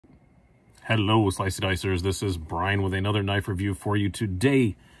Hello, Slicey Dicers. This is Brian with another knife review for you.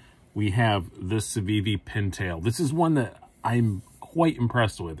 Today, we have this Civivi Pintail. This is one that I'm quite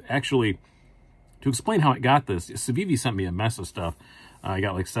impressed with. Actually, to explain how I got this, Civivi sent me a mess of stuff. I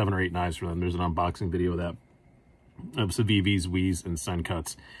got like 7 or 8 knives from them. There's an unboxing video of that, of Civivis, Wies, and Sun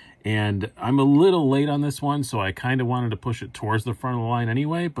Cuts. And I'm a little late on this one, so I kind of wanted to push it towards the front of the line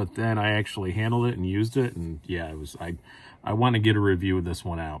anyway, but then I actually handled it and used it, and yeah, I want to get a review of this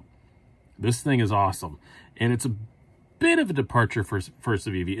one out. This thing is awesome, and it's a bit of a departure for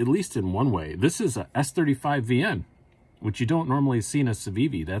Civivi, at least in one way. This is a S35VN, which you don't normally see in a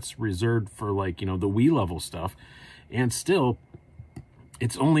Civivi. That's reserved for, like, you know, the Wii level stuff. And still,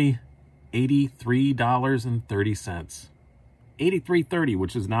 it's only $83.30. $83.30,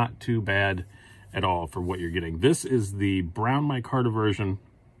 which is not too bad at all for what you're getting. This is the brown micarta version.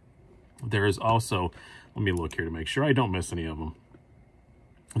 There is also, let me look here to make sure I don't miss any of them.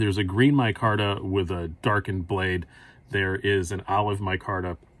 There's a green micarta with a darkened blade. There is an olive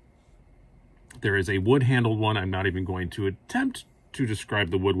micarta. There is a wood-handled one. I'm not even going to attempt to describe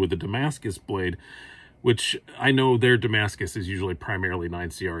the wood with a Damascus blade, which I know their Damascus is usually primarily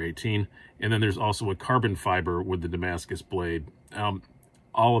 9CR18. And then there's also a carbon fiber with the Damascus blade.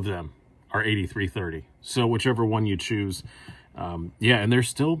 All of them are $83.30. So whichever one you choose, yeah, and they're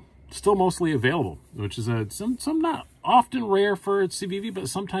still mostly available, which is some not often rare for Civivi, but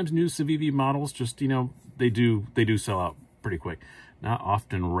sometimes new Civivi models just, you know, they do sell out pretty quick. Not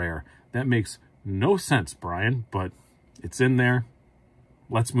often rare. That makes no sense, Brian, but it's in there.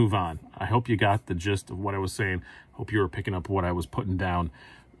 Let's move on. I hope you got the gist of what I was saying. Hope you were picking up what I was putting down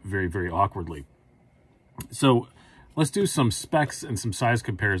very, very awkwardly. So let's do some specs and some size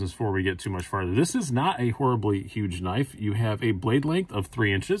comparisons before we get too much farther. This is not a horribly huge knife. You have a blade length of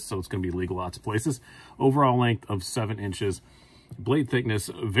 3 inches, so it's going to be legal lots of places. Overall length of 7 inches. Blade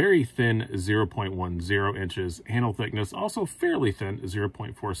thickness, very thin, 0.10 inches. Handle thickness, also fairly thin,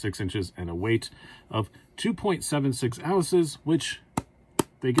 0.46 inches. And a weight of 2.76 ounces, which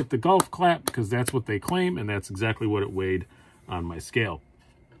they get the golf clap because that's what they claim, and that's exactly what it weighed on my scale.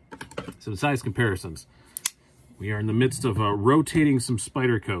 Some size comparisons. We are in the midst of rotating some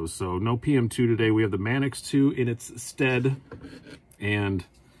Spydercos, so no PM2 today. We have the Manix 2 in its stead, and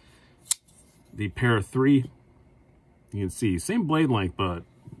the Para 3. You can see same blade length, but a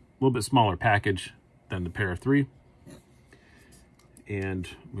little bit smaller package than the Para 3. And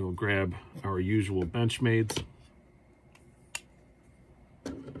we'll grab our usual Benchmades.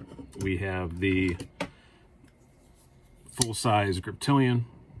 We have the full-size Griptilian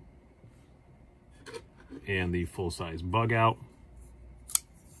and the full-size Bug Out.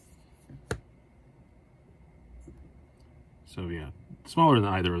 So yeah, smaller than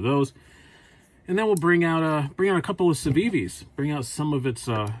either of those. And then we'll bring out a couple of Civivis, bring out some of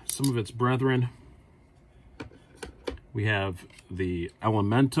its brethren. We have the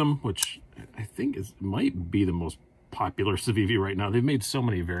Elementum, which I think might be the most popular Civivi right now. They've made so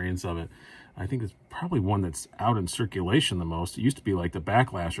many variants of it. I think it's probably one that's out in circulation the most. It used to be like the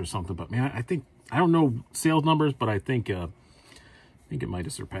Backlash or something, but man, I don't know sales numbers, but I think it might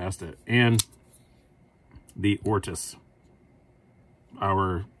have surpassed it. And the Ortis,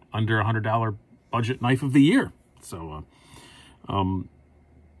 our under $100 budget knife of the year. So,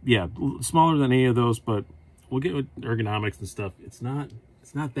 yeah, smaller than any of those, but we'll get with ergonomics and stuff. It's not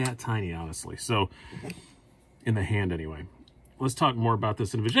that tiny, honestly. So, in the hand anyway. Let's talk more about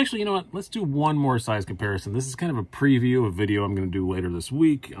this individual. Actually, you know what? Let's do one more size comparison. This is kind of a preview of a video I'm going to do later this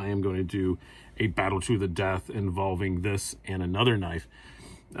week. I am going to do a battle to the death involving this and another knife.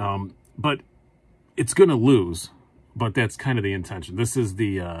 But it's going to lose, but that's kind of the intention. This is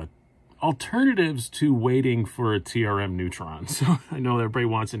the alternatives to waiting for a TRM Neutron. So I know everybody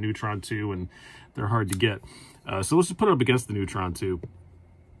wants a Neutron 2, and they're hard to get. So let's just put it up against the Neutron 2.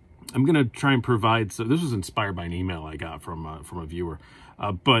 I'm going to try and provide, so this was inspired by an email I got from a viewer,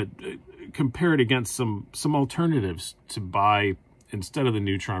 but compare it against some alternatives to buy instead of the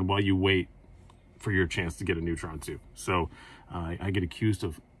Neutron while you wait for your chance to get a Neutron 2. So I get accused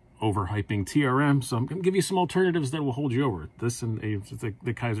of overhyping TRM, so I'm going to give you some alternatives that will hold you over. This and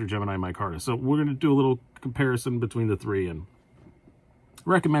the Kaiser Gemini micarta. So we're going to do a little comparison between the three and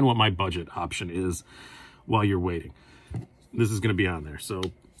recommend what my budget option is while you're waiting. This is going to be on there, so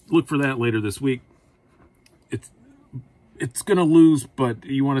look for that later this week. It's going to lose, but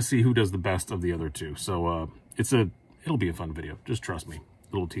you want to see who does the best of the other two. So it'll be a fun video. Just trust me.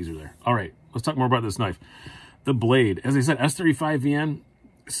 Little teaser there. All right, let's talk more about this knife. The blade, as I said, S35VN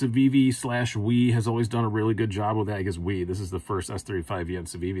Civivi / Wii has always done a really good job with that. I guess Wii. This is the first S35VN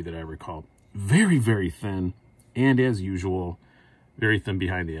Civivi that I recall. Very, very thin, and as usual, Very thin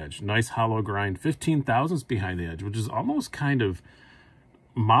behind the edge. Nice hollow grind, 15 thousandths behind the edge, which is almost kind of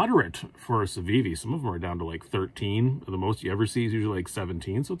moderate for a Civivi. Some of them are down to like 13. The most you ever see is usually like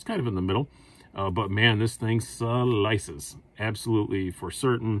 17, so it's kind of in the middle. But man, this thing slices. Absolutely for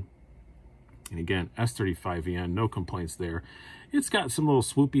certain. And again, S35VN, no complaints there. It's got some little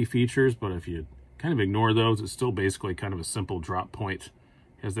swoopy features, but if you kind of ignore those, it's still basically kind of a simple drop point.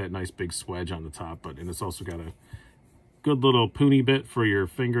 It has that nice big swedge on the top, and it's also got a good little poony bit for your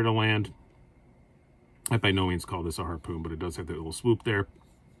finger to land. I by no means call this a harpoon, but it does have that little swoop there.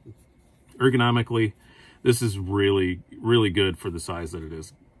 Ergonomically, this is really, really good for the size that it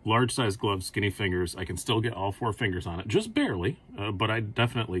is. Large size gloves, skinny fingers. I can still get all 4 fingers on it, just barely, but I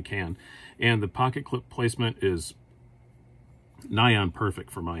definitely can. And the pocket clip placement is nigh on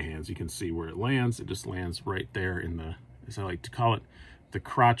perfect for my hands. You can see where it lands. It just lands right there in the, as I like to call it, the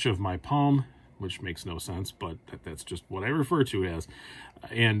crotch of my palm, which makes no sense, but that's just what I refer to it as.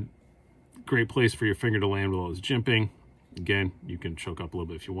 And great place for your finger to land while it's jimping. Again, you can choke up a little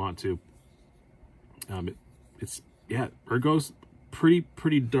bit if you want to. Yeah, ergo's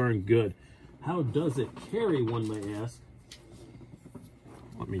pretty darn good. How does it carry, one may ask?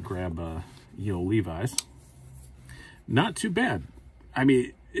 Let me grab Levi's. Not too bad. I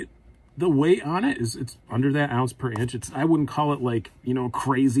mean, the weight on it is, it's under that ounce per inch. I wouldn't call it like,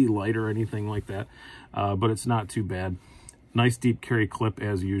 crazy light or anything like that, but it's not too bad. Nice deep carry clip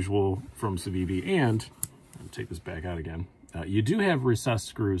as usual from Civivi. And I'll take this back out again. You do have recessed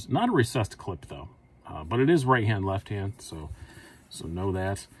screws, not a recessed clip though, but it is right hand, left hand. So know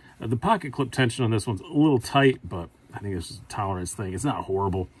that. The pocket clip tension on this one's a little tight, but I think it's just a tolerance thing. It's not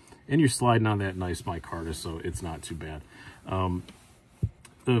horrible. And you're sliding on that nice micarta, so it's not too bad.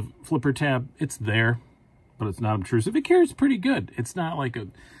 The flipper tab, it's there, but it's not obtrusive. It carries pretty good. It's not like a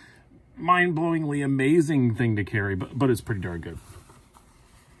mind-blowingly amazing thing to carry, but it's pretty darn good.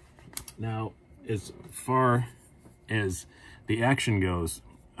 Now, as far as the action goes,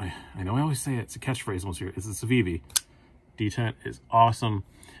 I know I always say it's a catchphrase once here. It's a Civivi. Detent is awesome.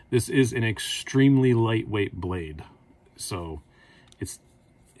 This is an extremely lightweight blade, so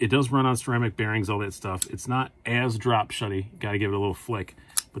it does run on ceramic bearings, all that stuff. It's not as drop shutty. Got to give it a little flick,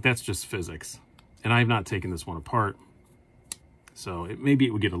 but that's just physics. And I've not taken this one apart, so maybe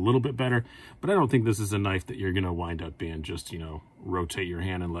it would get a little bit better, but I don't think this is a knife that you're going to wind up being just, rotate your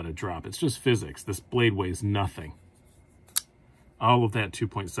hand and let it drop. It's just physics. This blade weighs nothing. All of that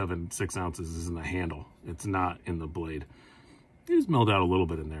 2.76 ounces is in the handle. It's not in the blade. It is milled out a little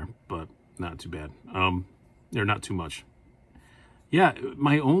bit in there, but not too bad. They're not too much. Yeah,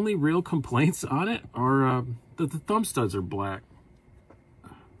 my only real complaints on it are that the thumb studs are black.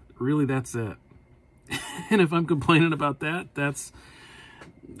 Really, that's it. And if I'm complaining about that,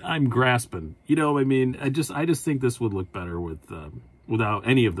 I'm grasping. I mean, I just think this would look better with without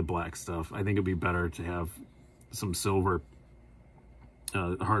any of the black stuff. I think it'd be better to have some silver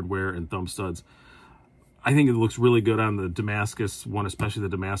hardware and thumb studs. I think it looks really good on the Damascus one, especially the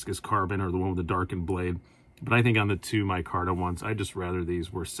Damascus Carbon or the one with the darkened blade. But I think on the 2 micarta ones, I'd just rather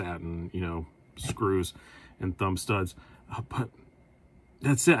these were satin, screws and thumb studs. But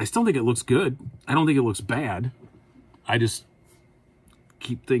that's it. I still think it looks good. I don't think it looks bad. I just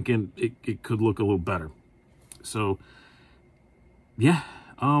keep thinking it could look a little better. So, yeah,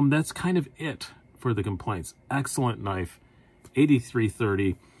 that's kind of it for the complaints. Excellent knife,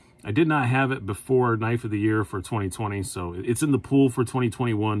 8330. I did not have it before Knife of the Year for 2020, so it's in the pool for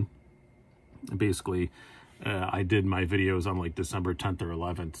 2021. Basically, I did my videos on like December 10th or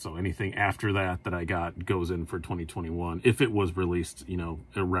 11th, so anything after that I got goes in for 2021 if it was released,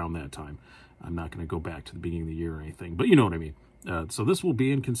 around that time. I'm not going to go back to the beginning of the year or anything, but you know what I mean. So this will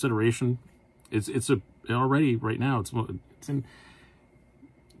be in consideration. It's already right now. It's in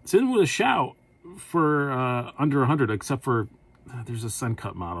with a shout for under 100, except for there's a Sun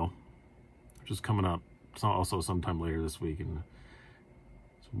Cut model which is coming up. It's also sometime later this week, and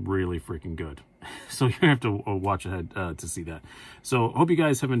it's really freaking good. So you have to watch ahead to see that. So hope you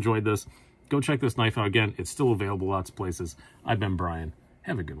guys have enjoyed this. Go check this knife out again. It's still available lots of places. I've been Brian.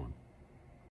 Have a good one.